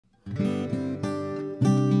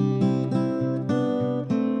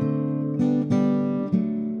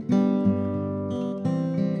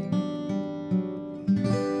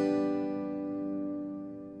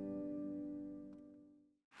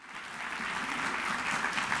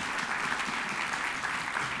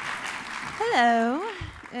Hello,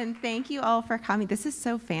 and thank you all for coming. This is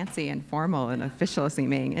so fancy and formal and official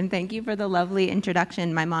seeming, and thank you for the lovely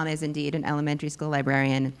introduction. My mom is indeed an elementary school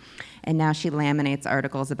librarian, and now she laminates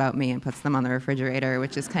articles about me and puts them on the refrigerator,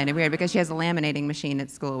 which is kind of weird because she has a laminating machine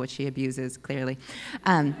at school, which she abuses, clearly.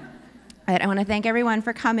 But I want to thank everyone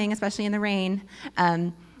for coming, especially in the rain.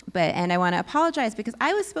 And I want to apologize because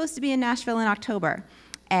I was supposed to be in Nashville in October.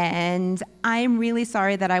 And I'm really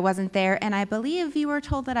sorry that I wasn't there. And I believe you were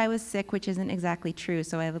told that I was sick, which isn't exactly true.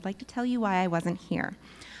 So I would like to tell you why I wasn't here.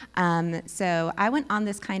 So I went on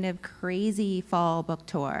this kind of crazy fall book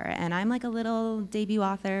tour. And I'm like a little debut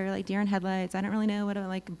author, like deer in headlights. I don't really know what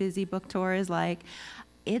a busy book tour is like.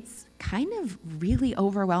 It's kind of really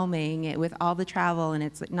overwhelming with all the travel, and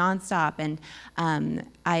it's like nonstop. And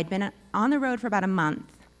I had been on the road for about a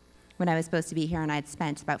month when I was supposed to be here, and I'd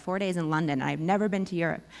spent about 4 days in London. I've never been to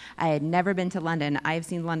Europe. I had never been to London. I've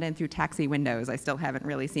seen London through taxi windows. I still haven't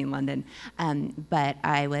really seen London. But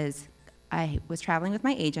I was traveling with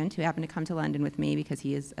my agent, who happened to come to London with me because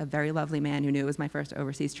he is a very lovely man who knew it was my first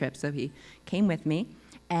overseas trip, so he came with me.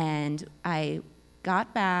 And I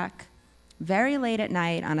got back very late at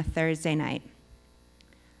night on a Thursday night.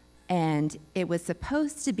 And it was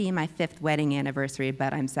supposed to be my 5th wedding anniversary,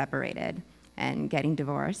 but I'm separated and getting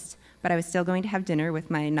divorced. But I was still going to have dinner with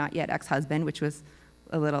my not yet ex-husband, which was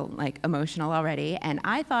a little emotional already. And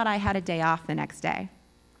I thought I had a day off the next day.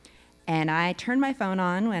 And I turned my phone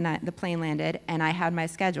on when the plane landed, and I had my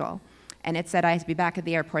schedule. And it said I had to be back at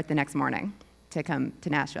the airport the next morning to come to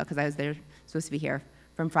Nashville, because I was supposed to be here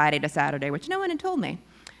from Friday to Saturday, which no one had told me.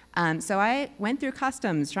 So I went through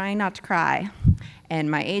customs trying not to cry, and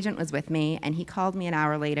my agent was with me, and he called me an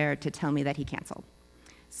hour later to tell me that he canceled.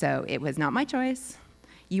 So it was not my choice.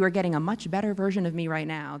 You are getting a much better version of me right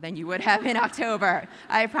now than you would have in October,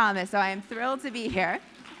 I promise. So I am thrilled to be here,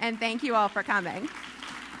 and thank you all for coming.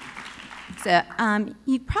 So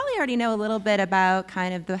you probably already know a little bit about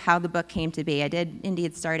kind of how the book came to be. I did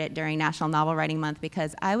indeed start it during National Novel Writing Month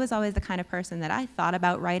because I was always the kind of person that I thought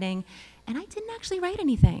about writing, and I didn't actually write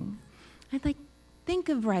anything. I'd think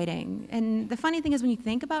of writing. And the funny thing is, when you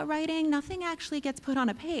think about writing, nothing actually gets put on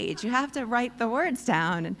a page. You have to write the words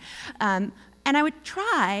down. And I would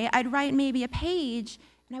try. I'd write maybe a page,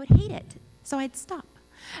 and I would hate it, so I'd stop.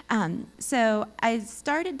 So I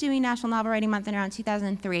started doing National Novel Writing Month in around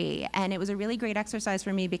 2003, and it was a really great exercise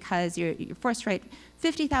for me because you're forced to write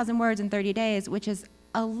 50,000 words in 30 days, which is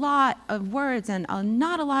a lot of words and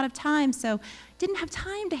not a lot of time, so didn't have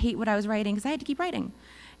time to hate what I was writing because I had to keep writing.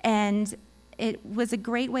 And it was a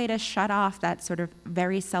great way to shut off that sort of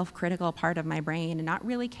very self-critical part of my brain and not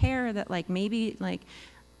really care that maybe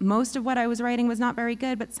most of what I was writing was not very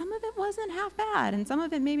good, but some of it wasn't half bad, and some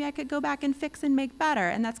of it maybe I could go back and fix and make better.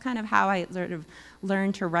 And that's kind of how I sort of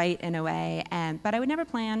learned to write in a way. But I would never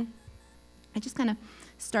plan. I just kind of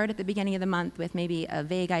start at the beginning of the month with maybe a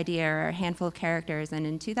vague idea or a handful of characters. And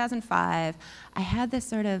in 2005, I had this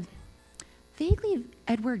sort of vaguely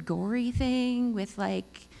Edward Gorey thing with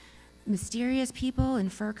mysterious people in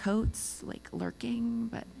fur coats lurking,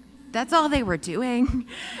 but that's all they were doing.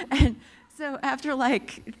 And so after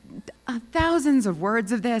thousands of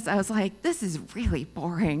words of this, I was like, this is really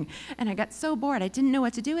boring. And I got so bored, I didn't know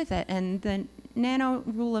what to do with it. And the nano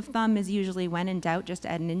rule of thumb is usually, when in doubt, just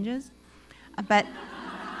add ninjas. But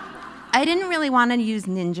I didn't really want to use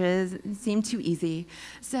ninjas. It seemed too easy.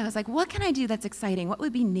 So I was like, what can I do that's exciting? What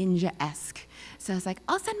would be ninja-esque? So I was like,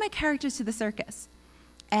 I'll send my characters to the circus.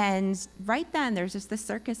 And right then, there's just this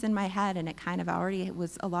circus in my head, and it kind of already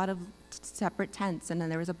was a lot of separate tents, and then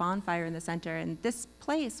there was a bonfire in the center, and this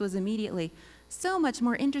place was immediately so much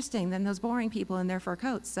more interesting than those boring people in their fur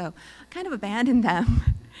coats, so I kind of abandoned them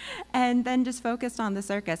and then just focused on the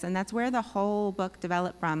circus, and that's where the whole book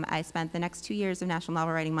developed from. I spent the next 2 years of National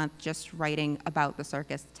Novel Writing Month just writing about the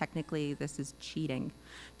circus. Technically, this is cheating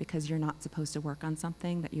because you're not supposed to work on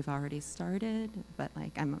something that you've already started, but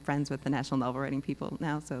I'm friends with the National Novel Writing people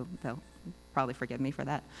now, so they'll probably forgive me for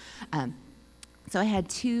that. So I had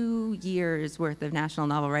 2 years worth of National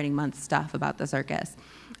Novel Writing Month stuff about the circus,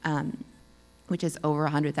 which is over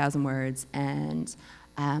 100,000 words, and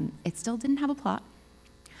it still didn't have a plot.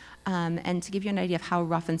 And to give you an idea of how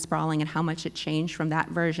rough and sprawling and how much it changed from that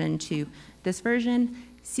version to this version,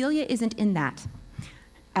 Celia isn't in that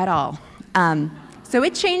at all. So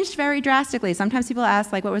it changed very drastically. Sometimes people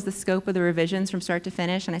ask, what was the scope of the revisions from start to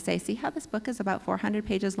finish? And I say, see how this book is about 400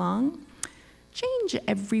 pages long? Change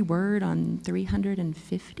every word on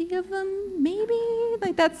 350 of them,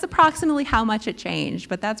 maybe? That's approximately how much it changed,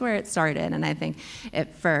 but that's where it started. And I think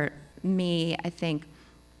for me,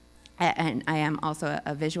 And I am also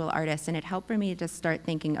a visual artist, and it helped for me to start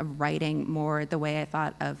thinking of writing more the way I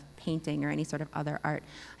thought of painting or any sort of other art.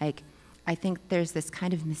 Like, I think there's this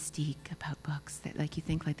kind of mystique about books that, like, you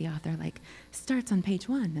think like the author like starts on page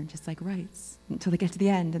 1 and just like writes until they get to the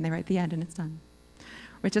end, and they write the end and it's done.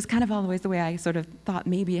 Which is kind of always the way I sort of thought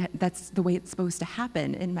maybe that's the way it's supposed to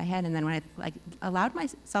happen in my head. And then when I like allowed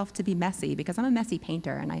myself to be messy, because I'm a messy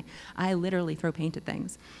painter and I literally throw paint at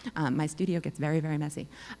things. My studio gets very, very messy.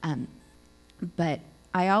 But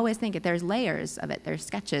I always think that there's layers of it. There's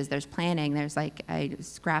sketches, there's planning, there's like, I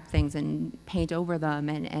scrap things and paint over them,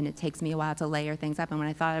 and it takes me a while to layer things up. And when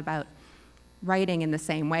I thought about writing in the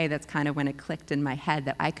same way, that's kind of when it clicked in my head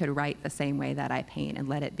that I could write the same way that I paint and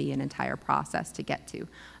let it be an entire process to get to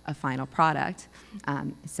a final product.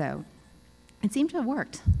 So it seemed to have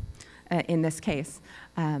worked in this case.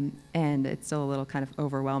 And it's still a little kind of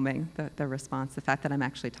overwhelming, the response. The fact that I'm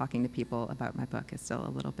actually talking to people about my book is still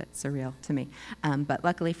a little bit surreal to me. But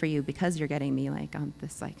luckily for you, because you're getting me like on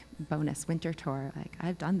this like bonus winter tour, like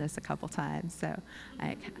I've done this a couple times. So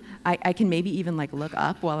I can maybe even like look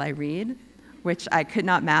up while I read, which I could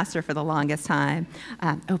not master for the longest time.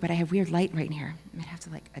 Oh, but I have weird light right here. I might have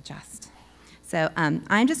to like adjust. So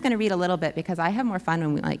I'm just going to read a little bit because I have more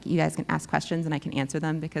fun when like you guys can ask questions and I can answer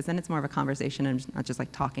them, because then it's more of a conversation and I'm not just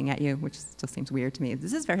like talking at you, which still seems weird to me.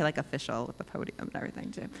 This is very like official with the podium and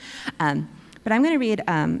everything too. But I'm going to read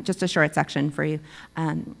just a short section for you.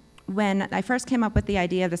 When I first came up with the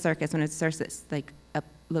idea of the circus, when it was this like a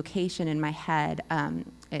location in my head, I knew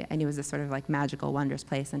it was this sort of like magical, wondrous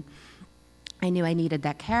place, and I knew I needed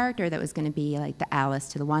that character that was going to be like the Alice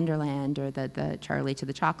to the Wonderland, or the Charlie to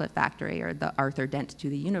the Chocolate Factory, or the Arthur Dent to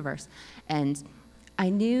the universe. And I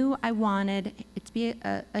knew I wanted it to be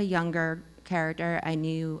a younger character. I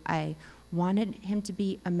knew I wanted him to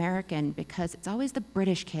be American, because it's always the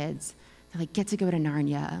British kids that like get to go to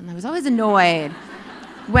Narnia. And I was always annoyed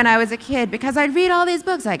when I was a kid, because I'd read all these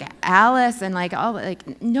books like Alice and like all,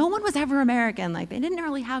 like no one was ever American. Like they didn't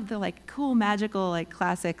really have the like cool, magical, like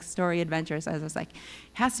classic story adventures. So I was like,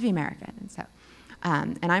 it has to be American. And so,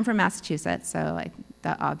 and I'm from Massachusetts, so like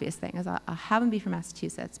the obvious thing is I'll have him be from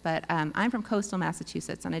Massachusetts. But I'm from coastal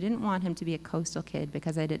Massachusetts, and I didn't want him to be a coastal kid,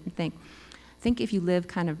 because I didn't think if you live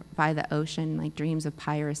kind of by the ocean, like dreams of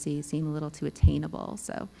piracy seem a little too attainable.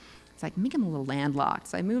 So it's like, make him a little landlocked.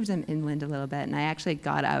 So I moved him inland a little bit, and I actually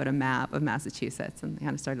got out a map of Massachusetts and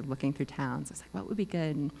kind of started looking through towns. I was like, what would be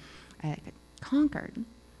good? And Concord.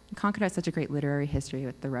 Concord has such a great literary history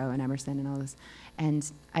with Thoreau and Emerson and all this. And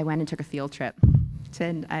I went and took a field trip.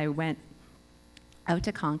 I went out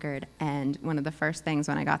to Concord, and one of the first things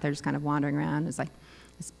when I got there, just kind of wandering around, was like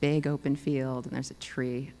this big open field, and there's a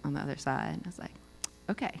tree on the other side. And I was like,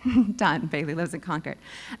 okay, done. Bailey lives in Concord.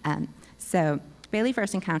 So Bailey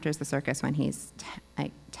first encounters the circus when he's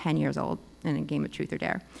 10 years old in a game of Truth or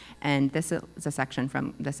Dare. And this is a section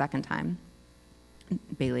from the second time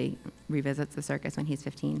Bailey revisits the circus when he's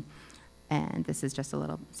 15. And this is just a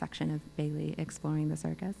little section of Bailey exploring the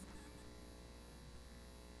circus.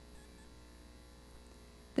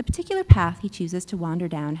 The particular path he chooses to wander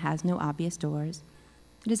down has no obvious doors.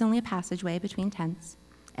 It is only a passageway between tents,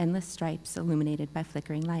 endless stripes illuminated by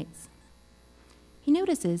flickering lights. He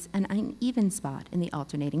notices an uneven spot in the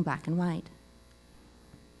alternating black and white.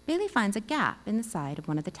 Bailey finds a gap in the side of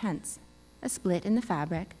one of the tents, a split in the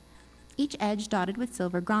fabric, each edge dotted with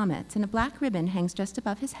silver grommets, and a black ribbon hangs just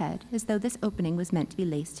above his head, as though this opening was meant to be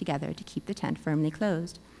laced together to keep the tent firmly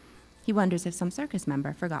closed. He wonders if some circus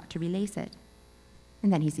member forgot to relace it.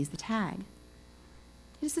 And then he sees the tag.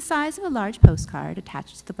 It is the size of a large postcard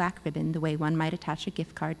attached to the black ribbon, the way one might attach a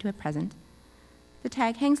gift card to a present. The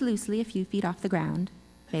tag hangs loosely a few feet off the ground.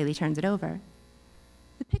 Bailey turns it over.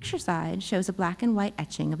 The picture side shows a black and white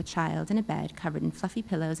etching of a child in a bed covered in fluffy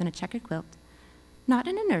pillows and a checkered quilt, not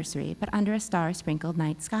in a nursery, but under a star-sprinkled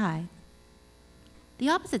night sky. The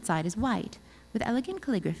opposite side is white, with elegant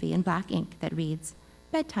calligraphy in black ink that reads,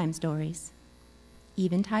 Bedtime Stories,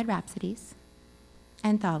 Eventide Rhapsodies,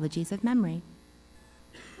 Anthologies of Memory.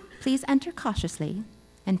 Please enter cautiously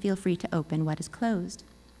and feel free to open what is closed.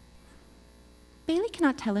 Bailey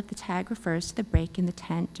cannot tell if the tag refers to the break in the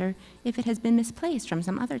tent or if it has been misplaced from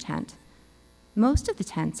some other tent. Most of the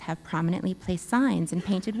tents have prominently placed signs in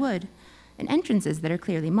painted wood and entrances that are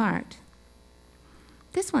clearly marked.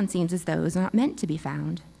 This one seems as though it was not meant to be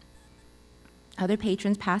found. Other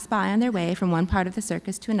patrons pass by on their way from one part of the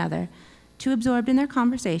circus to another, too absorbed in their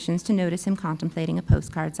conversations to notice him contemplating a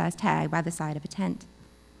postcard-sized tag by the side of a tent.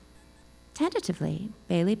 Tentatively,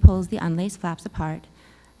 Bailey pulls the unlaced flaps apart,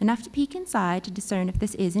 enough to peek inside to discern if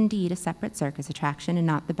this is indeed a separate circus attraction and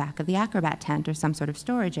not the back of the acrobat tent or some sort of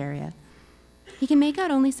storage area. He can make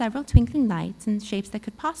out only several twinkling lights and shapes that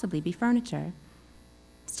could possibly be furniture.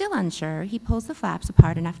 Still unsure, he pulls the flaps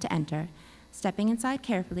apart enough to enter, stepping inside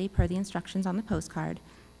carefully per the instructions on the postcard,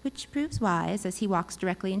 which proves wise as he walks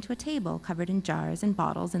directly into a table covered in jars and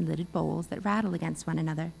bottles and lidded bowls that rattle against one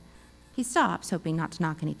another. He stops, hoping not to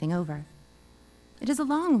knock anything over. It is a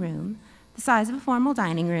long room, the size of a formal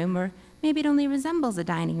dining room, or maybe it only resembles a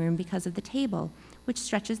dining room because of the table, which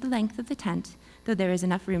stretches the length of the tent, though there is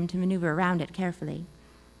enough room to maneuver around it carefully.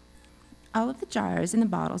 All of the jars and the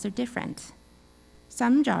bottles are different.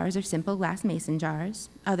 Some jars are simple glass mason jars,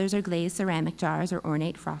 others are glazed ceramic jars or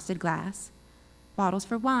ornate frosted glass, bottles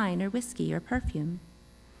for wine or whiskey or perfume.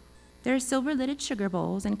 There are silver-lidded sugar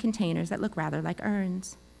bowls and containers that look rather like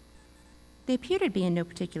urns. They appear to be in no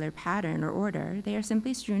particular pattern or order. They are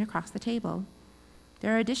simply strewn across the table.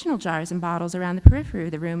 There are additional jars and bottles around the periphery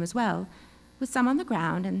of the room as well, with some on the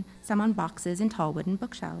ground and some on boxes and tall wooden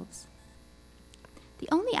bookshelves. The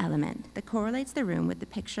only element that correlates the room with the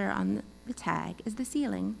picture on the tag is the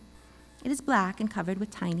ceiling. It is black and covered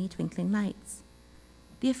with tiny twinkling lights.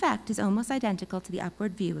 The effect is almost identical to the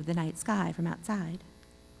upward view of the night sky from outside.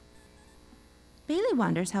 Bailey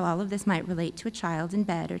wonders how all of this might relate to a child in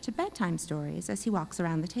bed or to bedtime stories as he walks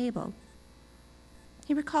around the table.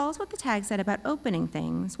 He recalls what the tag said about opening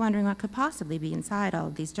things, wondering what could possibly be inside all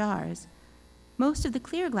of these jars. Most of the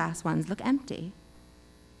clear glass ones look empty.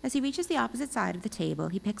 As he reaches the opposite side of the table,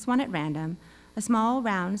 he picks one at random, a small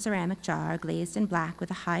round ceramic jar glazed in black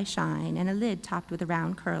with a high shine and a lid topped with a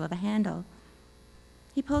round curl of a handle.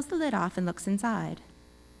 He pulls the lid off and looks inside.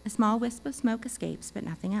 A small wisp of smoke escapes, but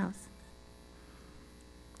nothing else.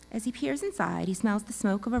 As he peers inside, he smells the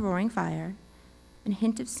smoke of a roaring fire and a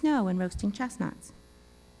hint of snow and roasting chestnuts.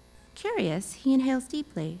 Curious, he inhales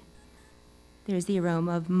deeply. There is the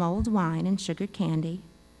aroma of mulled wine and sugared candy,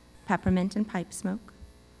 peppermint and pipe smoke,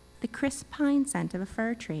 the crisp pine scent of a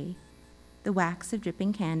fir tree, the wax of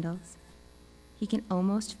dripping candles. He can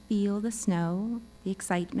almost feel the snow, the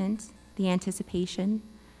excitement, the anticipation,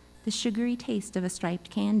 the sugary taste of a striped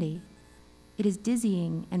candy. It is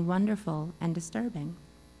dizzying and wonderful and disturbing.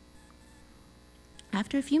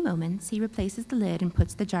 After a few moments, he replaces the lid and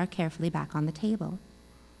puts the jar carefully back on the table.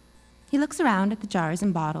 He looks around at the jars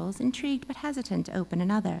and bottles, intrigued but hesitant to open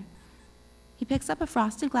another. He picks up a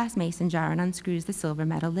frosted glass mason jar and unscrews the silver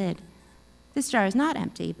metal lid. This jar is not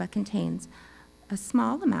empty, but contains a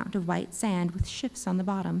small amount of white sand with shifts on the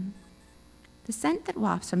bottom. The scent that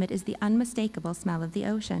wafts from it is the unmistakable smell of the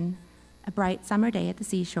ocean, a bright summer day at the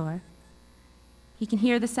seashore. He can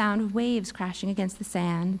hear the sound of waves crashing against the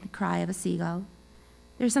sand, the cry of a seagull.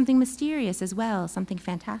 There's something mysterious as well, something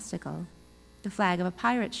fantastical. The flag of a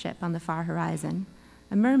pirate ship on the far horizon,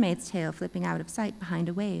 a mermaid's tail flipping out of sight behind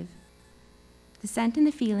a wave. The scent and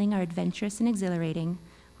the feeling are adventurous and exhilarating,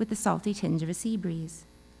 with the salty tinge of a sea breeze.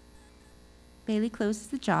 Bailey closes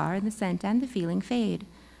the jar, and the scent and the feeling fade,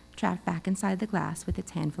 trapped back inside the glass with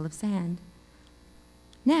its handful of sand.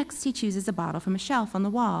 Next, he chooses a bottle from a shelf on the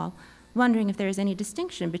wall, wondering if there is any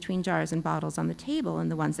distinction between jars and bottles on the table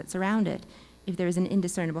and the ones that surround it, if there is an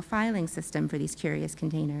indiscernible filing system for these curious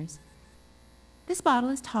containers. This bottle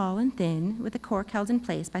is tall and thin, with the cork held in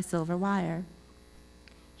place by silver wire.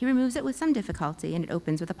 He removes it with some difficulty, and it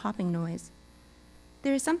opens with a popping noise.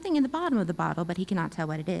 There is something in the bottom of the bottle, but he cannot tell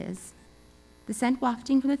what it is. The scent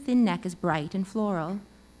wafting from the thin neck is bright and floral,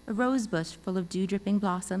 a rose bush full of dew-dripping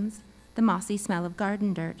blossoms, the mossy smell of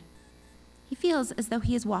garden dirt. He feels as though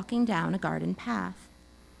he is walking down a garden path.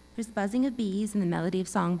 There's the buzzing of bees and the melody of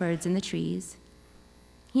songbirds in the trees.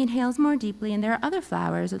 He inhales more deeply, and there are other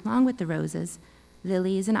flowers along with the roses,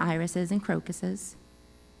 lilies and irises and crocuses.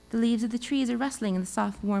 The leaves of the trees are rustling in the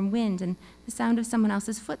soft, warm wind, and the sound of someone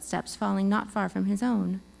else's footsteps falling not far from his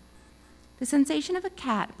own. The sensation of a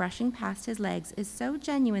cat brushing past his legs is so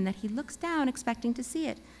genuine that he looks down expecting to see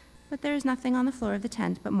it, but there is nothing on the floor of the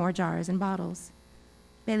tent but more jars and bottles.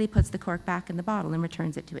 Bailey puts the cork back in the bottle and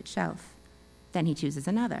returns it to its shelf. Then he chooses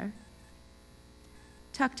another.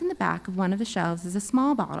 Tucked in the back of one of the shelves is a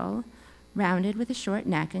small bottle, rounded with a short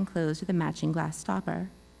neck and closed with a matching glass stopper.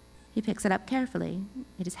 He picks it up carefully.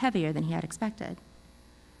 It is heavier than he had expected.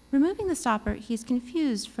 Removing the stopper, he is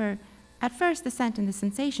confused, for at first the scent and the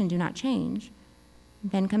sensation do not change.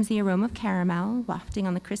 Then comes the aroma of caramel, wafting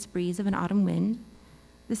on the crisp breeze of an autumn wind.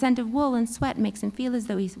 The scent of wool and sweat makes him feel as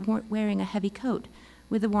though he's wearing a heavy coat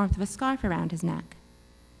with the warmth of a scarf around his neck.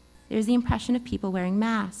 There is the impression of people wearing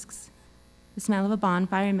masks. The smell of a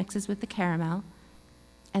bonfire mixes with the caramel,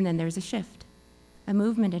 and then there is a shift, a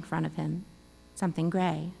movement in front of him, something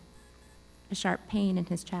gray, a sharp pain in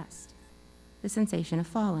his chest, the sensation of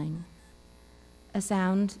falling, a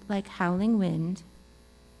sound like howling wind,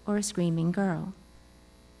 or a screaming girl.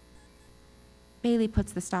 Bailey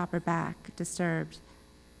puts the stopper back, disturbed.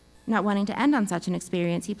 Not wanting to end on such an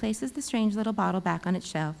experience, he places the strange little bottle back on its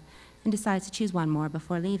shelf and decides to choose one more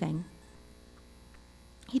before leaving.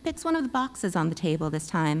 He picks one of the boxes on the table this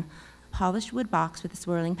time, a polished wood box with a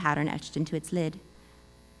swirling pattern etched into its lid.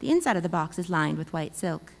 The inside of the box is lined with white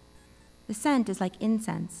silk. The scent is like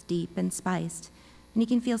incense, deep and spiced, and he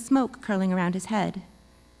can feel smoke curling around his head.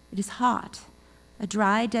 It is hot, a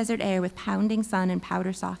dry desert air with pounding sun and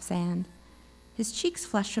powder-soft sand. His cheeks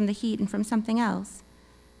flush from the heat and from something else.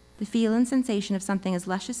 The feel and sensation of something as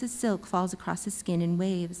luscious as silk falls across his skin in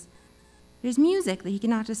waves. There's music that he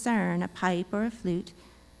cannot discern, a pipe or a flute,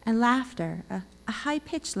 and laughter, a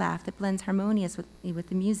high-pitched laugh that blends harmoniously with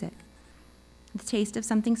the music. The taste of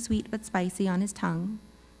something sweet but spicy on his tongue.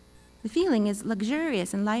 The feeling is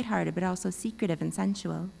luxurious and lighthearted, but also secretive and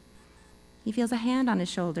sensual. He feels a hand on his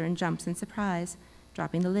shoulder and jumps in surprise,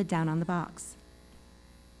 dropping the lid down on the box.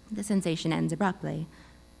 The sensation ends abruptly.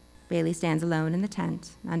 Bailey stands alone in the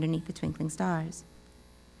tent, underneath the twinkling stars.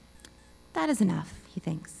 That is enough, he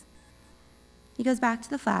thinks. He goes back to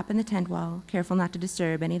the flap in the tent wall, careful not to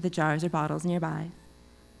disturb any of the jars or bottles nearby.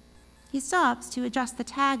 He stops to adjust the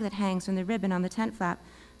tag that hangs from the ribbon on the tent flap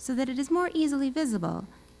so that it is more easily visible,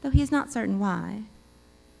 though he is not certain why.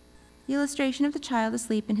 The illustration of the child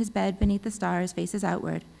asleep in his bed beneath the stars faces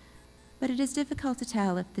outward, but it is difficult to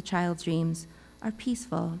tell if the child's dreams are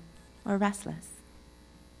peaceful or restless.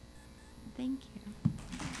 Thank you.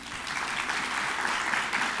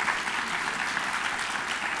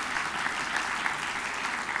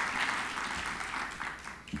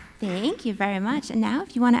 Thank you very much. And now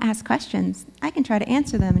if you want to ask questions, I can try to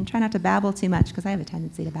answer them and try not to babble too much because I have a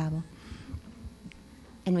tendency to babble.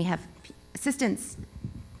 And we have assistants,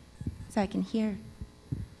 so I can hear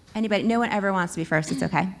anybody. No one ever wants to be first. It's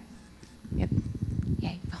okay. Yep.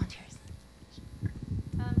 Yay, volunteers.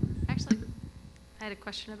 Actually, I had a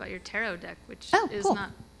question about your tarot deck, which is cool.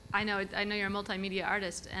 not. I know you're a multimedia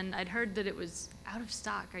artist, and I'd heard that it was out of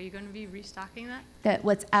stock. Are you going to be restocking that?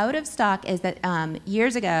 What's out of stock is that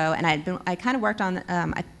years ago, and I kind of worked on,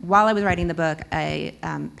 while I was writing the book, I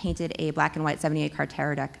painted a black and white 78-card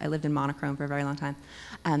tarot deck. I lived in monochrome for a very long time.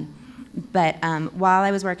 But while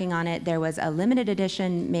I was working on it, there was a limited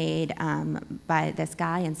edition made by this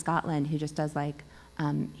guy in Scotland who just does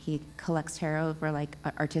he collects tarot for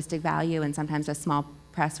artistic value and sometimes does small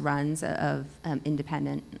press runs of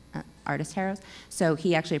independent artist tarots. So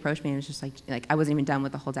he actually approached me and was just like I wasn't even done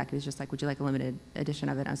with the whole deck. He was just like, would you like a limited edition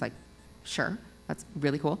of it? And I was like, sure, that's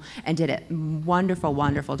really cool. And did it. Wonderful,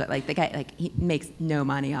 wonderful. The guy, he makes no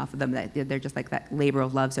money off of them. They're just like that labor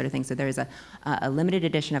of love sort of thing. So there's a limited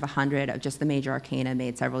edition of 100 of just the major arcana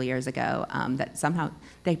made several years ago that somehow,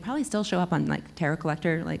 they probably still show up on tarot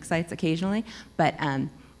collector sites occasionally, but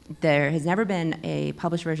there has never been a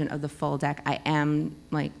published version of the full deck. I am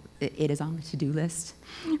it is on the to-do list,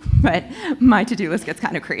 but my to-do list gets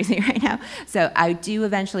kind of crazy right now. So I do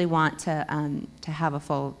eventually want to have a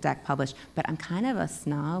full deck published, but I'm kind of a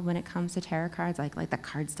snob when it comes to tarot cards. Like the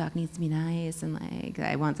cardstock needs to be nice, and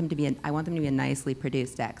I want them to be a nicely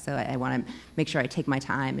produced deck. So I want to make sure I take my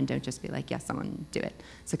time and don't just be like, yes, someone do it.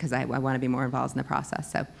 So because I want to be more involved in the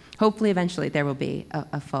process. So hopefully eventually there will be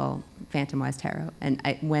a full Phantom-wise tarot. And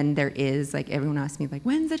when there is, everyone asks me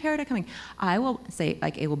when's the tarot deck coming? I will say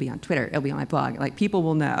it will be on Twitter, it'll be on my blog. People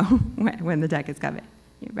will know when the deck is coming.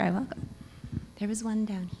 You're very welcome. There was one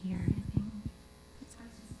down here, I think.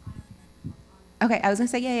 Okay, I was gonna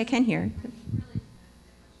say, yeah, I can hear.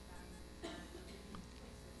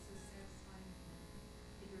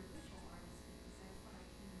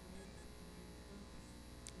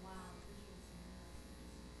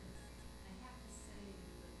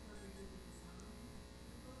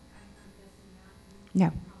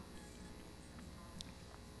 No.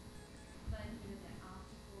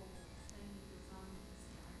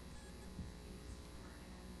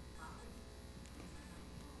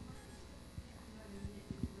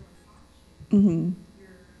 Mm-hmm.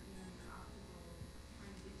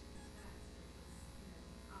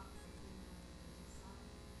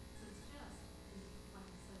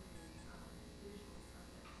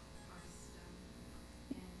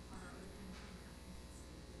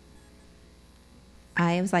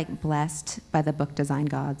 I was blessed by the book design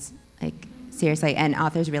gods, seriously, and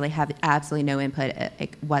authors really have absolutely no input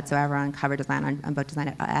whatsoever on cover design, on book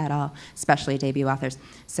design at all, especially debut authors.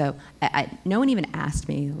 So no one even asked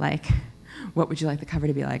me what would you like the cover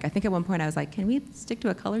to be like? I think at one point I was like, can we stick to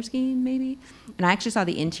a color scheme maybe? And I actually saw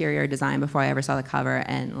the interior design before I ever saw the cover,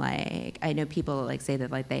 and I know people say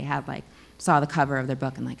that they have saw the cover of their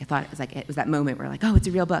book and like I thought it was that moment where like, oh, it's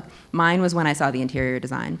a real book. Mine was when I saw the interior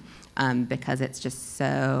design, because it's just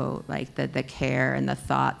so like the care and the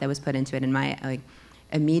thought that was put into it. And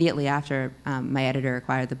immediately after my editor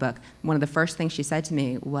acquired the book, one of the first things she said to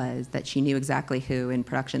me was that she knew exactly who in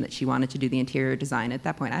production that she wanted to do the interior design. At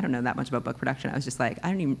that point, I don't know that much about book production. I was just like,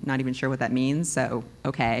 not even sure what that means, so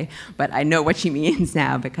okay. But I know what she means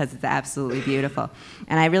now because it's absolutely beautiful.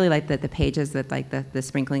 And I really like the pages with like the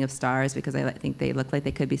sprinkling of stars, because I think they look like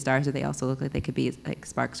they could be stars, or they also look like they could be like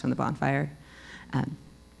sparks from the bonfire.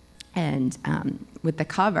 With the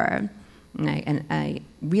cover, I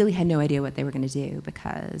really had no idea what they were going to do,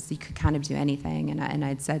 because you could kind of do anything, and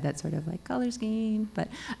I'd said that sort of like color scheme, but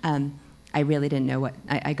I really didn't know what.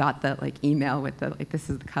 I got the like email with the like this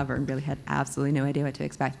is the cover, and really had absolutely no idea what to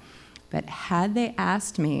expect. But had they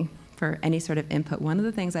asked me for any sort of input, one of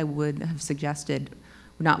the things I would have suggested,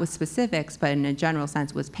 not with specifics, but in a general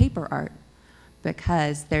sense, was paper art,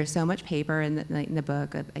 because there's so much paper in the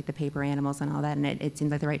book, like the paper animals and all that, and it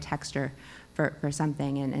seemed like the right texture for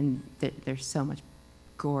something, and there's so much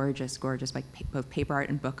gorgeous, like both paper art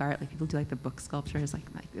and book art. Like people do like the book sculptures,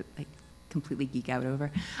 like completely geek out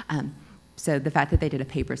over. So the fact that they did a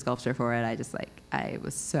paper sculpture for it, I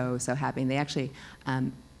was so happy. And they actually,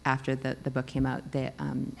 after the book came out,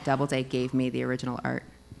 Doubleday gave me the original art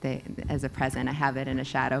as a present. I have it in a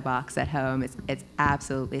shadow box at home. It's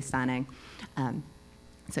absolutely stunning.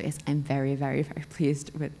 So yes, I'm very, very, very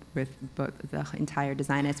pleased with both the entire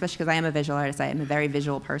design, especially because I am a visual artist. I am a very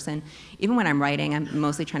visual person. Even when I'm writing, I'm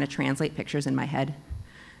mostly trying to translate pictures in my head,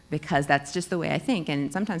 because that's just the way I think.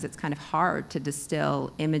 And sometimes it's kind of hard to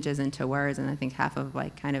distill images into words, and I think half of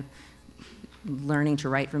like kind of learning to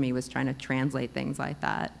write for me was trying to translate things like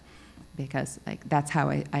that, because like that's how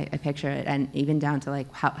I picture it, and even down to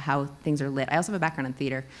like how things are lit. I also have a background in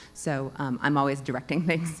theater, so I'm always directing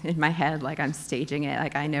things in my head, like I'm staging it,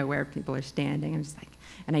 like I know where people are standing. I'm just like,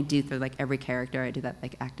 and I do through like every character, I do that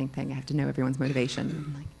like acting thing. I have to know everyone's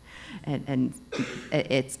motivation, and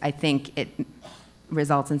I think it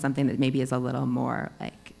results in something that maybe is a little more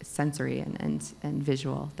like sensory and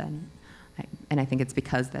visual than, and I think it's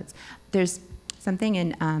because there's something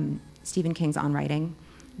in Stephen King's On Writing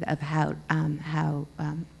about how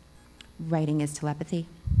writing is telepathy,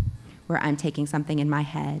 where I'm taking something in my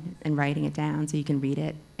head and writing it down so you can read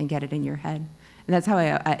it and get it in your head. And that's how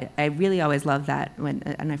I really always loved that when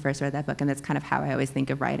I first read that book, and that's kind of how I always think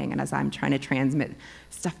of writing, and as I'm trying to transmit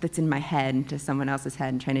stuff that's in my head into someone else's head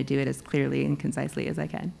and trying to do it as clearly and concisely as I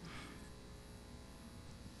can.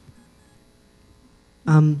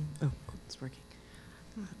 Oh, it's working.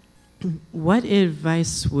 What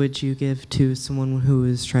advice would you give to someone who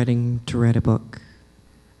is trying to write a book?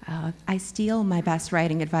 I steal my best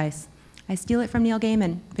writing advice. I steal it from Neil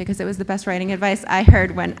Gaiman because it was the best writing advice I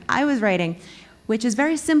heard when I was writing, which is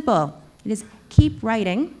very simple. It is keep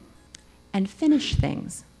writing and finish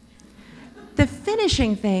things. The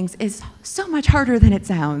finishing things is so much harder than it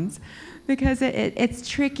sounds, because it's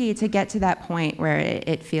tricky to get to that point where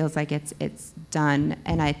it feels like it's done.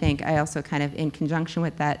 And I think I also kind of, in conjunction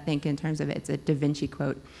with that, think in terms of, it's a Da Vinci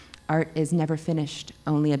quote, art is never finished,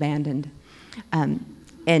 only abandoned.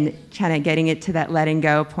 And kind of getting it to that letting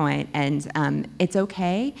go point. And it's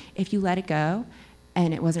okay if you let it go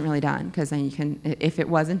and it wasn't really done, because then you can, if it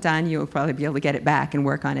wasn't done, you'll probably be able to get it back and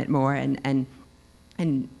work on it more. And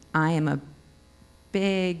I am a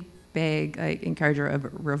big like encourager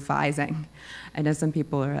of revising. I know some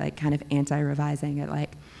people are like kind of anti-revising it.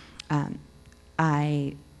 Like,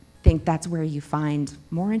 I think that's where you find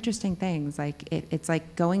more interesting things. Like it's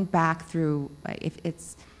like going back through. Like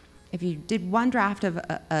if you did one draft of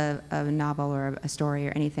a novel or a story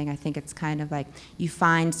or anything, I think it's kind of like you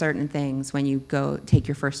find certain things when you go take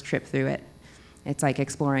your first trip through it. It's like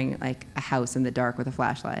exploring like a house in the dark with a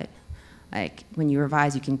flashlight. Like when you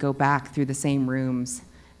revise, you can go back through the same rooms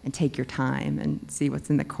and take your time and see what's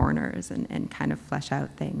in the corners and kind of flesh out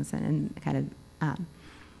things and kind of,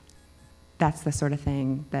 that's the sort of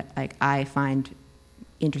thing that like I find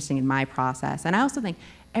interesting in my process. And I also think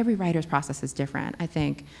every writer's process is different. I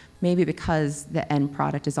think maybe because the end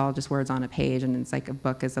product is all just words on a page and it's like a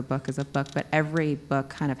book is a book is a book, but every book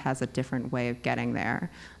kind of has a different way of getting there.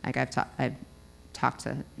 Like I've talked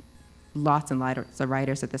to lots and lots of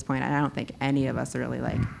writers at this point, and I don't think any of us really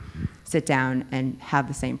like sit down and have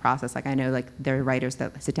the same process. Like I know like there are writers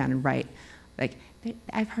that sit down and write. Like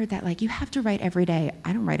I've heard that like you have to write every day.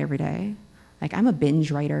 I don't write every day. Like I'm a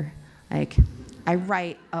binge writer. Like I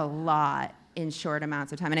write a lot in short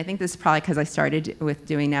amounts of time, and I think this is probably because I started with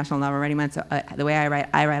doing National Novel Writing Month. So the way I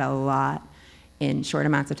write a lot in short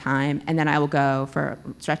amounts of time, and then I will go for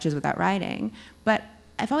stretches without writing. But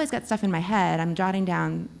I've always got stuff in my head. I'm jotting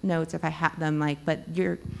down notes if I have them, like, but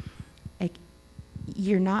you're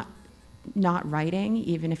not writing,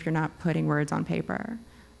 even if you're not putting words on paper.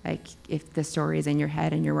 Like, if the story is in your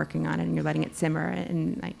head and you're working on it and you're letting it simmer,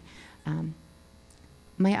 and like,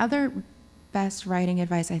 my other best writing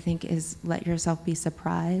advice, I think, is let yourself be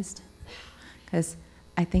surprised. Because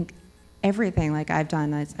I think everything like I've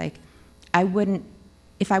done, it's like,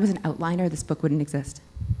 if I was an outliner, this book wouldn't exist.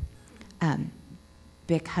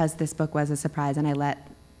 Because this book was a surprise, and I let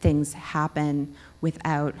things happen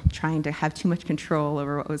without trying to have too much control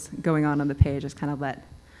over what was going on the page, just kind of let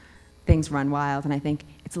things run wild. And I think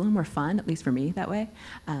it's a little more fun, at least for me, that way.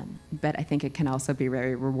 But I think it can also be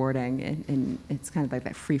very rewarding, and it's kind of like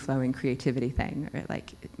that free-flowing creativity thing, or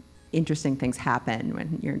like interesting things happen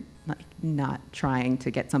when you're like not trying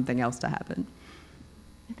to get something else to happen.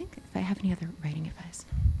 I think if I have any other writing advice,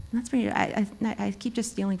 and that's for you. I keep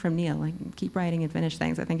just stealing from Neil, like keep writing and finish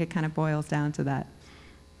things. I think it kind of boils down to that.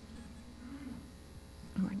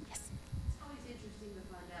 Yes. It's always interesting to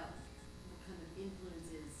find out what kind of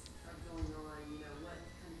influences are going on, what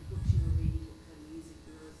kind of books you were reading, what kind of music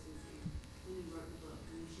you were listening to when you wrote the book.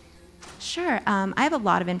 Can you share anything? Sure. I have a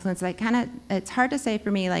lot of influence. It's hard to say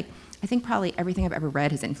for me, like, I think probably everything I've ever read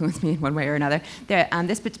has influenced me in one way or another.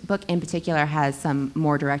 This book in particular has some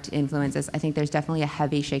more direct influences. I think there's definitely a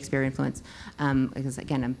heavy Shakespeare influence, because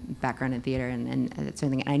again, I'm background in theater, and it's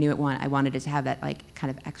something, and I knew I wanted it to have that like kind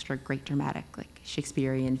of extra great dramatic, like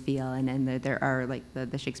Shakespearean feel, and there are like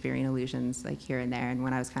the Shakespearean allusions like here and there. And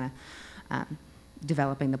when I was kind of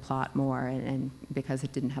developing the plot more, and because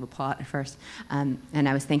it didn't have a plot at first, and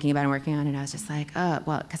I was thinking about and working on it, I was just like, oh,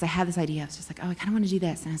 well, because I had this idea, I was just like, oh, I kind of want to do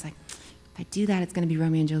this, and I was like, if I do that, it's going to be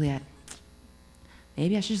Romeo and Juliet.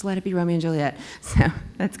 Maybe I should just let it be Romeo and Juliet. So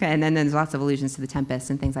that's good. And then there's lots of allusions to the Tempest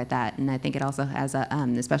and things like that, and I think it also has a,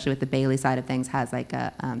 especially with the Bailey side of things, has like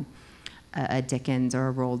a Dickens or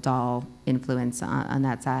a Roald Dahl influence on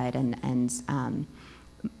that side, and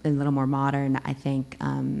a little more modern, I think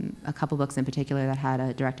a couple books in particular that had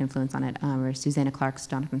a direct influence on it were Susanna Clarke's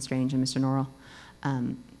Jonathan Strange and Mr. Norrell.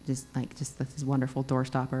 Just this wonderful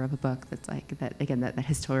doorstopper of a book that's like that, again, that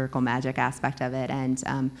historical magic aspect of it,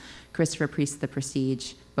 and Christopher Priest's The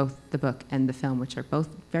Prestige, both the book and the film, which are both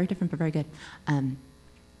very different but very good.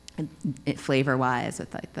 Flavor-wise,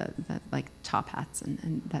 with like the like top hats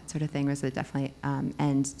and that sort of thing, was it definitely,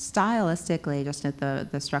 and stylistically, just at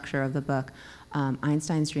the structure of the book,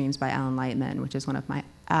 Einstein's Dreams by Alan Lightman, which is one of my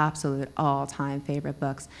absolute all-time favorite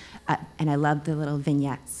books, and I love the little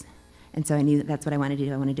vignettes, and so I knew that's what I wanted to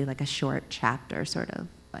do. I wanted to do like a short chapter sort of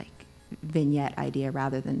like vignette idea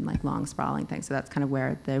rather than like long sprawling things. So that's kind of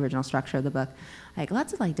where the original structure of the book, like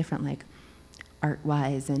lots of like different like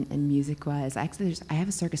art-wise and music-wise. Actually, I have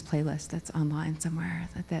a circus playlist that's online somewhere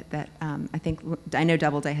that I think, I know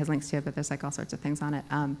Doubleday has links to it, but there's like all sorts of things on it.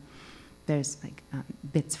 There's like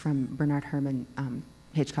bits from Bernard Herrmann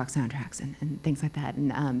Hitchcock soundtracks and things like that.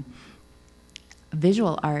 And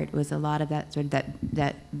visual art was a lot of that sort of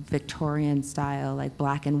that Victorian style, like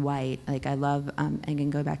black and white. Like I love, and can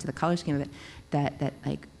go back to the color scheme of it,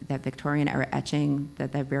 that Victorian era etching,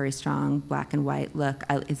 that very strong black and white look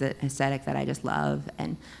is an aesthetic that I just love.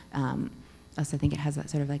 And also I think it has that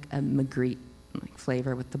sort of like a Magritte like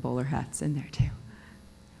flavor with the bowler hats in there too.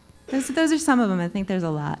 Those are some of them. I think there's a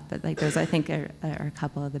lot, but like those I think are a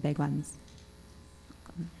couple of the big ones.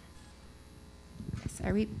 So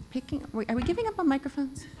are we giving up on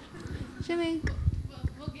microphones? Should we?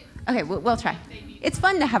 Okay, we'll try. It's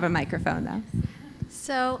fun to have a microphone though.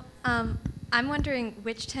 So I'm wondering,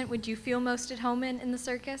 which tent would you feel most at home in the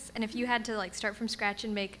circus? And if you had to like start from scratch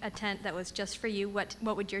and make a tent that was just for you, what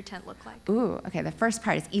would your tent look like? Ooh, okay. The first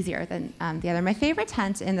part is easier than the other. My favorite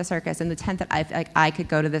tent in the circus, and the tent that I could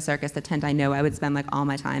go to the circus, the tent I know I would spend like all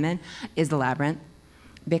my time in, is the Labyrinth,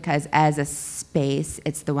 because as a space,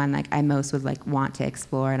 it's the one like I most would like want to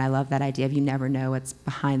explore, and I love that idea of you never know what's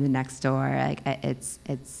behind the next door. Like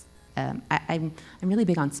I'm really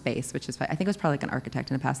big on space, which is why I think I was probably like an architect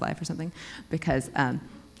in a past life or something, because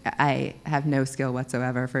I have no skill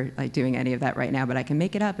whatsoever for like doing any of that right now, but I can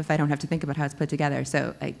make it up if I don't have to think about how it's put together.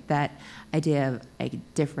 So like that idea of like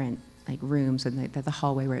different like rooms and like the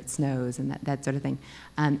hallway where it snows and that sort of thing,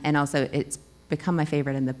 and also it's become my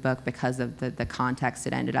favorite in the book because of the context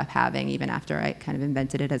it ended up having. Even after I kind of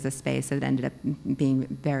invented it as a space, it ended up being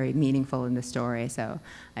very meaningful in the story. So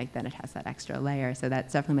like then it has that extra layer. So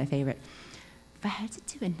that's definitely my favorite. If I had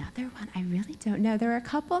to do another one, I really don't know. There are a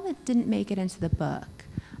couple that didn't make it into the book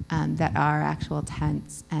that are actual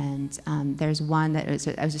tents, and there's one that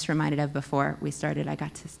I was just reminded of before we started. I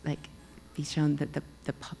got to like be shown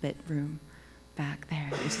the puppet room back there.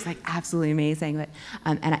 It was just like absolutely amazing. But,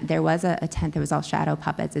 there was a tent that was all shadow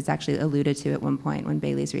puppets. It's actually alluded to at one point when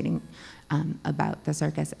Bailey's reading about the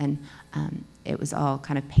circus, and it was all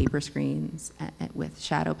kind of paper screens with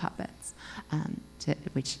shadow puppets,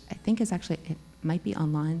 which I think is actually, it might be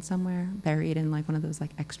online somewhere, buried in like one of those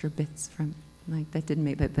like extra bits from like that didn't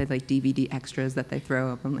make the like DVD extras that they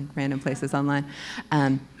throw up on like random places online.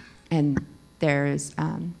 And there's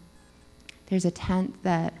a tent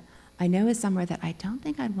that I know is somewhere that I don't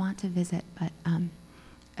think I'd want to visit, but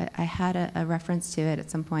I had a reference to it at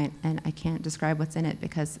some point, and I can't describe what's in it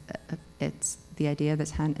because it's the idea of the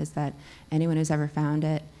tent is that anyone who's ever found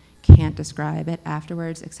it can't describe it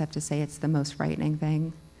afterwards except to say it's the most frightening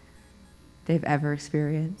thing they've ever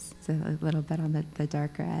experienced. So a little bit on the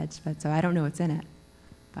darker edge, but so I don't know what's in it,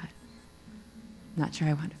 but I'm not sure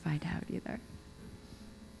I want to find out either.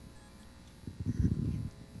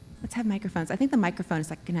 Let's have microphones. I think the microphone is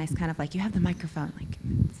like a nice kind of like, you have the microphone. Like,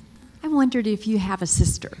 I wondered if you have a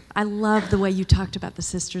sister. I love the way you talked about the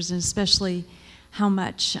sisters, and especially how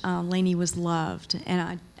much Lainey was loved.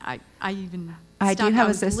 And I even I do stopped. have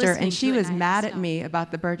I a sister, listening and she to it, was and I mad at stopped. me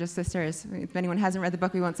about the Burgess sisters. If anyone hasn't read the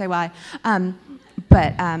book, we won't say why.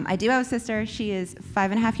 But I do have a sister. She is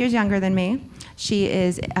 5.5 years younger than me. She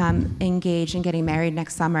is engaged and getting married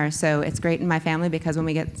next summer, so it's great in my family because when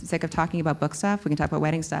we get sick of talking about book stuff, we can talk about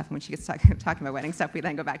wedding stuff. And when she gets talking about wedding stuff, we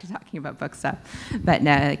then go back to talking about book stuff. But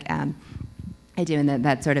no, like, I do in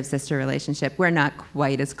that sort of sister relationship. We're not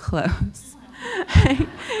quite as close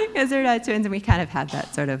because we're not twins, and we kind of have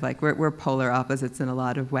that sort of like, we're polar opposites in a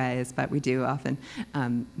lot of ways, but we do often,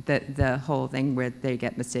 the whole thing where they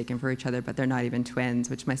get mistaken for each other, but they're not even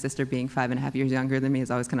twins, which my sister being 5.5 years younger than me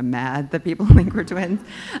is always kind of mad that people think we're twins.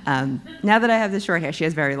 Now that I have the short hair, she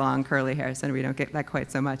has very long curly hair, so we don't get that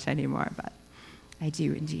quite so much anymore, but I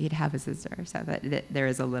do indeed have a sister, so that there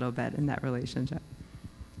is a little bit in that relationship.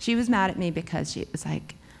 She was mad at me because she was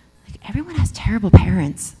like everyone has terrible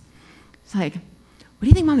parents. It's like, what do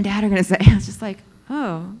you think Mom and Dad are going to say? I was just like,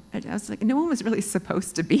 oh. I was like, no one was really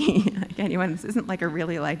supposed to be like anyone. This isn't like a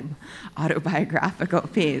really like autobiographical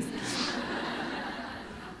piece.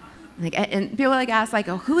 Like, and people like ask like,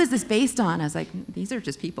 oh, who is this based on? I was like, these are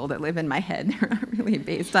just people that live in my head. They're not really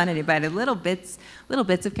based on anybody. Little bits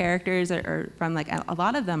of characters are from like, a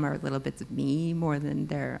lot of them are little bits of me more than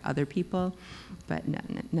they're other people, but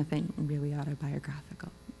nothing really autobiographical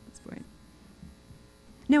at this point.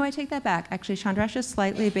 No, I take that back. Actually, Chandrash is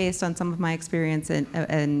slightly based on some of my experience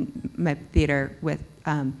in my theater with,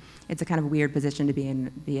 it's a kind of weird position to be in,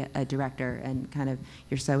 be a director, and kind of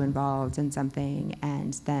you're so involved in something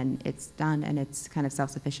and then it's done and it's kind of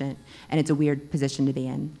self-sufficient, and it's a weird position to be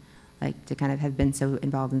in, like to kind of have been so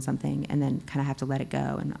involved in something and then kind of have to let it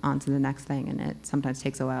go and on to the next thing, and it sometimes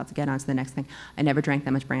takes a while to get on to the next thing. I never drank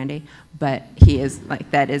that much brandy, but he is like,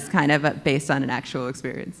 that is kind of based on an actual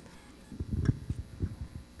experience.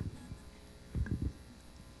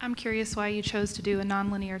 I'm curious why you chose to do a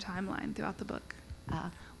nonlinear timeline throughout the book.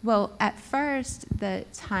 Well, at first, the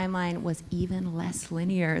timeline was even less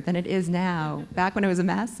linear than it is now, back when it was a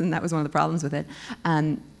mess, and that was one of the problems with it.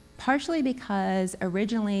 Partially because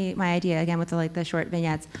originally, my idea, again, with the short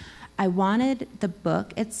vignettes, I wanted the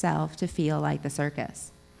book itself to feel like the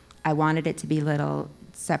circus. I wanted it to be little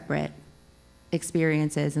separate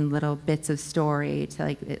experiences and little bits of story,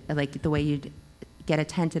 to like the way you'd get a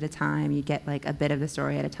tent at a time, you get like a bit of the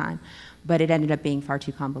story at a time, but it ended up being far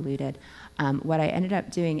too convoluted. What I ended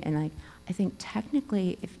up doing, and like, I think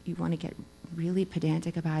technically, if you want to get really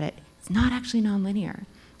pedantic about it, it's not actually nonlinear.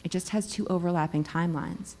 It just has two overlapping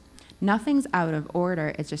timelines. Nothing's out of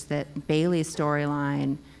order, it's just that Bailey's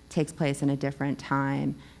storyline takes place in a different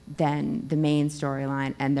time than the main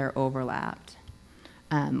storyline, and they're overlapped.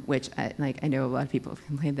 Which I know a lot of people have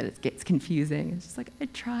complained that it gets confusing. It's just like, I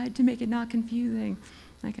tried to make it not confusing.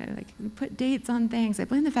 I put dates on things. I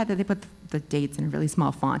blame the fact that they put the dates in a really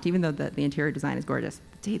small font, even though the interior design is gorgeous.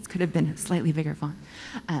 The dates could have been a slightly bigger font.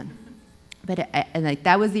 But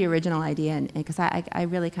that was the original idea, and because I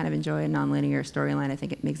really kind of enjoy a nonlinear storyline. I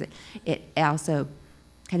think it makes it also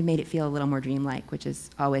kind of made it feel a little more dreamlike, which is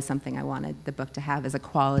always something I wanted the book to have as a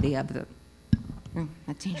quality of the,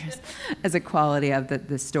 that's dangerous, as a quality of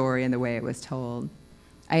the story and the way it was told.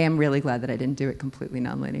 I am really glad that I didn't do it completely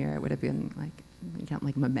nonlinear. It would have been like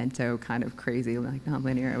Memento kind of crazy, like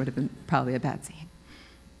nonlinear. It would have been probably a bad scene.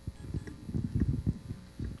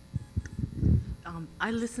 I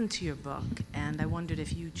listened to your book, and I wondered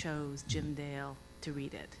if you chose Jim Dale to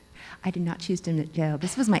read it. I did not choose Jim Dale.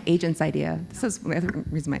 This was my agent's idea. This is the other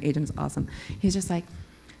reason my agent is awesome. He was just like,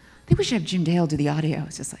 think we should have Jim Dale do the audio.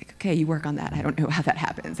 It's just like, okay, you work on that. I don't know how that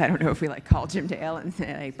happens. I don't know if we like call Jim Dale and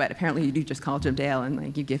say, like, but apparently you do just call Jim Dale and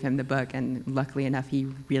like you give him the book, and luckily enough, he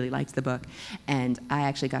really likes the book. And I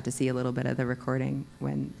actually got to see a little bit of the recording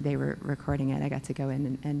when they were recording it. I got to go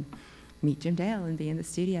in and meet Jim Dale and be in the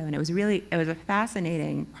studio, and it was a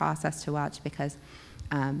fascinating process to watch because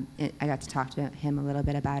I got to talk to him a little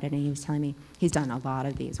bit about it, and he was telling me he's done a lot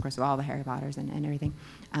of these, of course, with all the Harry Potters and everything.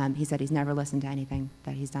 He said he's never listened to anything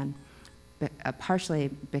that he's done, but partially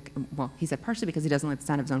because he doesn't like the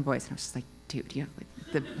sound of his own voice. And I was just like, dude, you have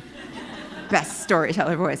like the best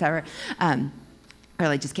storyteller voice ever. Or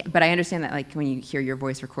like just can't. But I understand that like when you hear your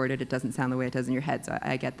voice recorded, it doesn't sound the way it does in your head, so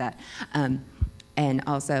I get that. And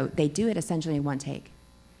also, they do it essentially in one take.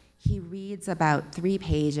 He reads about 3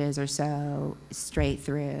 pages or so straight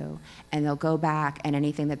through, and they'll go back, and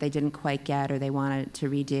anything that they didn't quite get or they wanted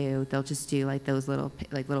to redo, they'll just do like those little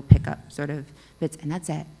pickup sort of bits, and that's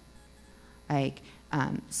it. Like,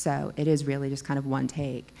 so it is really just kind of one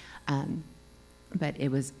take. But it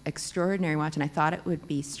was extraordinary watch, and I thought it would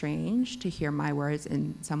be strange to hear my words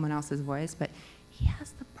in someone else's voice, but he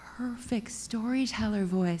has the perfect storyteller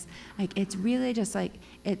voice. Like, it's really just like,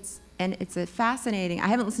 it's a fascinating, I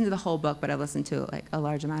haven't listened to the whole book, but I've listened to like a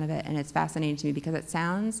large amount of it, and it's fascinating to me because it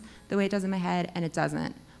sounds the way it does in my head, and it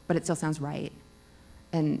doesn't, but it still sounds right.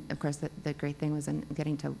 And of course, the great thing was in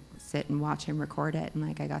getting to sit and watch him record it, and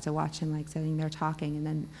like I got to watch him like sitting there talking and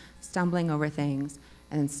then stumbling over things,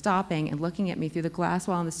 and then stopping and looking at me through the glass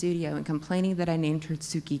wall in the studio and complaining that I named her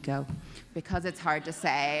Tsukiko because it's hard to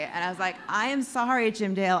say. And I was like, I am sorry,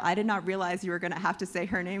 Jim Dale. I did not realize you were going to have to say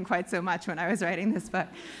her name quite so much when I was writing this book.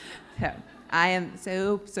 So I am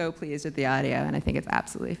so, so pleased with the audio, and I think it's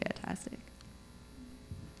absolutely fantastic.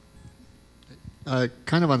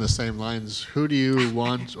 Kind of on the same lines, who do you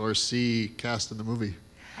want or see cast in the movie?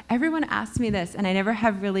 Everyone asks me this, and I never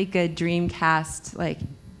have really good dream cast like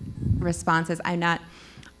responses.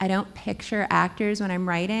 I don't picture actors when I'm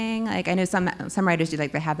writing. Like I know some writers do,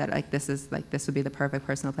 like they have that, like this would be the perfect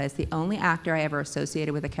person to play. It's the only actor I ever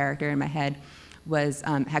associated with a character in my head was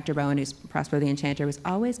Hector Bowen, who's Prospero the Enchanter, was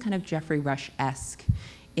always kind of Geoffrey Rush-esque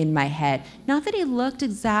in my head. Not that he looked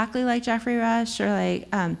exactly like Geoffrey Rush, or like,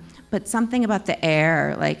 but something about the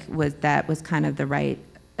air like was kind of the right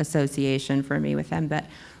association for me with him. But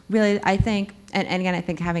really, I think, and again, I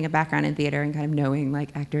think having a background in theater and kind of knowing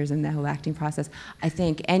like actors and the whole acting process, I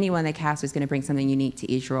think anyone they cast is going to bring something unique to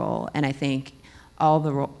each role, and I think all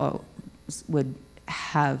the roles would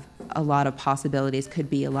have a lot of possibilities, could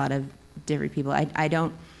be a lot of different people. I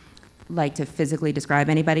don't like to physically describe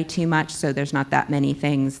anybody too much, so there's not that many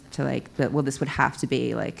things to like, well, this would have to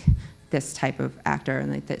be like this type of actor,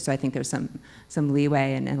 and like so I think there's some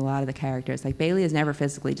leeway in a lot of the characters. Like Bailey is never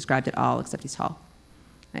physically described at all, except he's tall.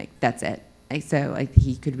 Like that's it. So like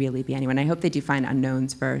he could really be anyone. I hope they do find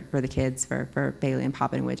unknowns for the kids, for Bailey and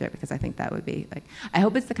Poppet and Widget, because I think that would be like, I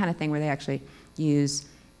hope it's the kind of thing where they actually use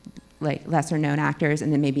like lesser known actors,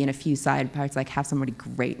 and then maybe in a few side parts like have somebody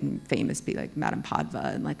great and famous be like Madame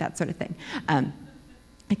Podva and like that sort of thing.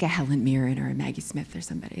 Like a Helen Mirren or a Maggie Smith or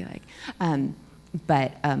somebody like.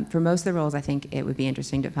 But for most of the roles, I think it would be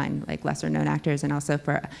interesting to find like lesser known actors, and also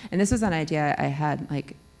and this was an idea I had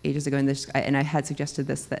like ages ago, and I had suggested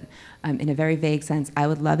this, that in a very vague sense, I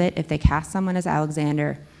would love it if they cast someone as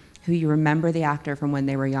Alexander who you remember the actor from when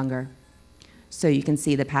they were younger, so you can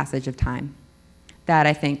see the passage of time. That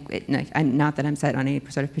I think, not that I'm set on any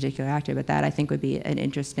sort of particular actor, but that I think would be an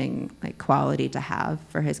interesting like quality to have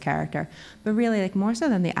for his character. But really, like more so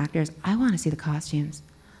than the actors, I want to see the costumes.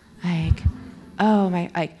 Like, oh my,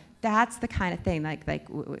 like that's the kind of thing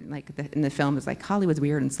in the film is like Hollywood's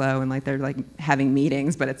weird and slow, and like they're like having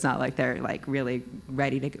meetings, but it's not like they're like really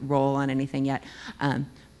ready to roll on anything yet.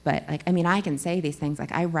 But like, I mean, I can say these things,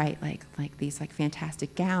 like I write like these like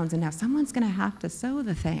fantastic gowns, and now someone's gonna have to sew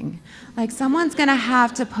the thing. Like someone's gonna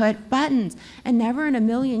have to put buttons, and never in a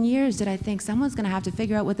million years did I think someone's gonna have to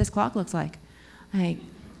figure out what this clock looks like.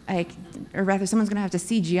 Or rather someone's gonna have to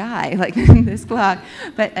CGI like this clock.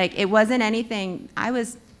 But like, it wasn't anything,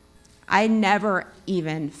 I never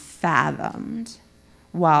even fathomed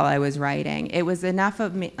while I was writing. It was enough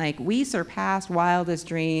of me, like we surpassed wildest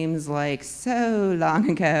dreams like so long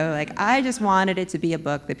ago. Like I just wanted it to be a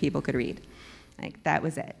book that people could read. Like that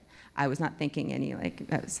was it. I was not thinking any like,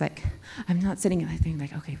 I was like, I'm not sitting and thinking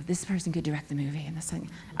like, okay, well, this person could direct the movie and this thing.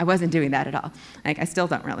 I wasn't doing that at all. Like I still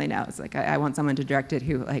don't really know. It's like, I want someone to direct it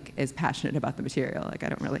who like is passionate about the material. Like I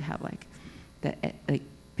don't really have like the like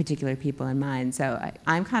particular people in mind. So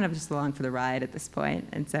I'm kind of just along for the ride at this point,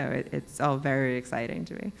 and so it's all very exciting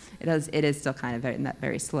to me. It is still kind of in that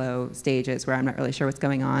very slow stages where I'm not really sure what's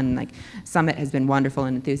going on. Like, Summit has been wonderful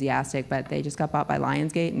and enthusiastic, but they just got bought by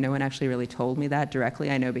Lionsgate, and no one actually really told me that directly.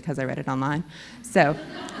 I know because I read it online. So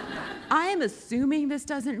I'm assuming this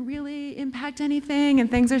doesn't really impact anything, and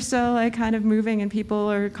things are still like kind of moving, and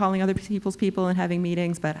people are calling other people's people and having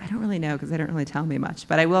meetings, but I don't really know because they don't really tell me much.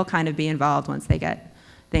 But I will kind of be involved once they get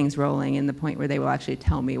things rolling in the point where they will actually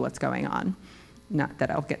tell me what's going on. Not that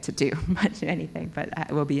I'll get to do much anything, but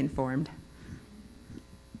I will be informed.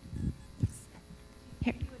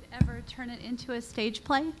 Here. You would ever turn it into a stage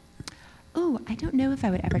play? Oh, I don't know if I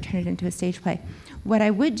would ever turn it into a stage play. What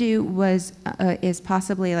I would do is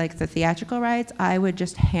possibly like the theatrical rights, I would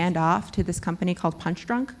just hand off to this company called Punch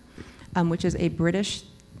Drunk, which is a British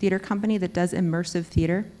theater company that does immersive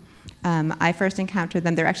theater. I first encountered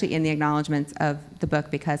them, they're actually in the acknowledgments of the book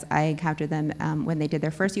because I encountered them when they did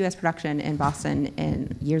their first US production in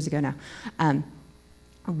Boston years ago now,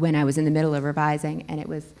 when I was in the middle of revising, and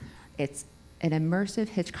it's an immersive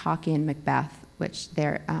Hitchcockian Macbeth, which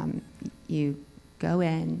you go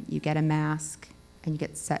in, you get a mask, and you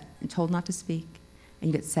get told not to speak, and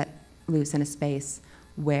you get set loose in a space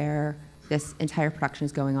where this entire production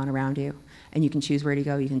is going on around you, and you can choose where to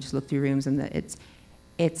go, you can just look through rooms, and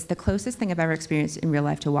it's the closest thing I've ever experienced in real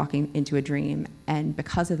life to walking into a dream, and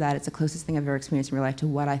because of that, it's the closest thing I've ever experienced in real life to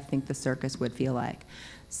what I think the circus would feel like.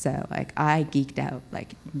 So, like, I geeked out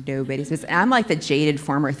like nobody's business. And I'm like the jaded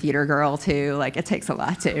former theater girl, too. Like, it takes a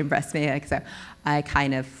lot to impress me. Like, so I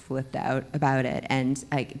kind of flipped out about it. And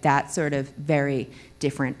like that sort of very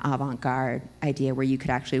different avant-garde idea where you could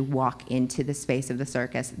actually walk into the space of the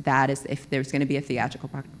circus, that is, if there's going to be a theatrical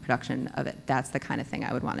production of it, that's the kind of thing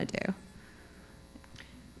I would want to do.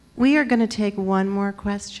 We are going to take one more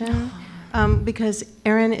question because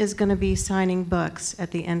Erin is going to be signing books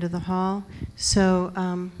at the end of the hall. So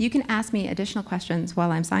you can ask me additional questions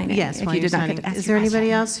while I'm signing. Yes, while you're signing. Is there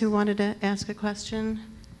anybody else who wanted to ask a question?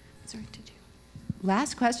 Sorry, did you?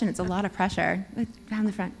 Last question. It's a lot of pressure. Down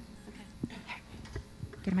the front. Okay.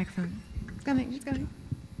 Get a microphone. It's coming. It's coming.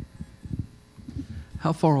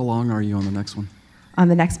 How far along are you on the next one? On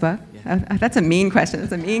the next book? Yeah. Oh, that's a mean question.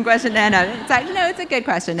 That's a mean question to end on. It's a good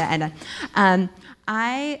question to end on.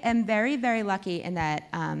 I am very, very lucky in that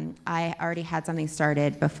I already had something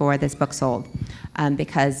started before this book sold,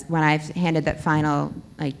 because when I handed that final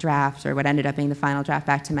draft, or what ended up being the final draft,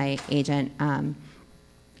 back to my agent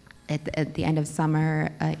at the end of summer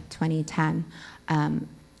 2010,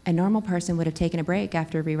 a normal person would have taken a break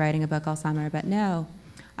after rewriting a book all summer, but no.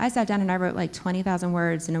 I sat down and I wrote like 20,000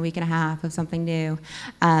 words in a week and a half of something new.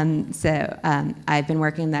 So I've been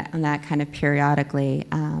working on that kind of periodically.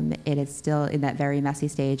 It is still in that very messy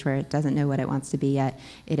stage where it doesn't know what it wants to be yet.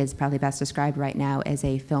 It is probably best described right now as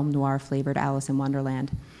a film noir flavored Alice in Wonderland.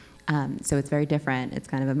 So it's very different. It's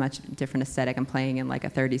kind of a much different aesthetic. I'm playing in like a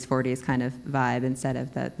 30s, 40s kind of vibe instead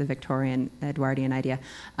of the Victorian, Edwardian idea.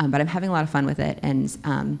 But I'm having a lot of fun with it,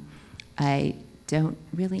 and I don't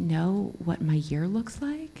really know what my year looks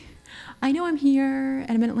like. I know I'm here, and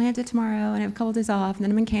I'm in Atlanta tomorrow, and I have a couple days off, and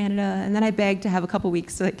then I'm in Canada, and then I beg to have a couple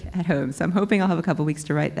weeks at home. So I'm hoping I'll have a couple weeks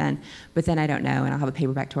to write then, but then I don't know, and I'll have a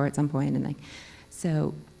paperback tour at some point, and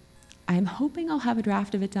so I'm hoping I'll have a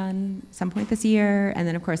draft of it done some point this year, and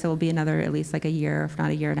then of course it will be another at least like a year, if not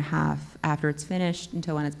a year and a half, after it's finished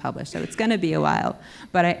until when it's published. So it's going to be a while,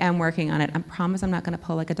 but I am working on it. I promise I'm not going to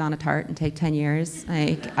pull like a Donna Tartt and take 10 years.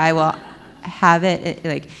 I will have it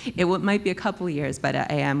might be a couple of years, but I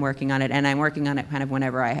am working on it, and I'm working on it kind of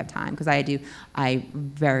whenever I have time, because I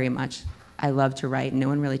love to write, and no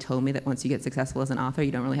one really told me that once you get successful as an author,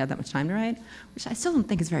 you don't really have that much time to write, which I still don't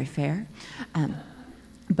think is very fair.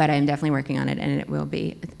 But I'm definitely working on it, and it will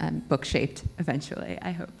be book-shaped eventually,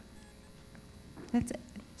 I hope. That's it.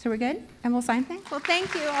 So we're good? And we'll sign things? Well,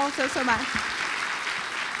 thank you all so much.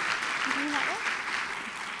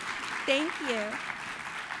 Thank you.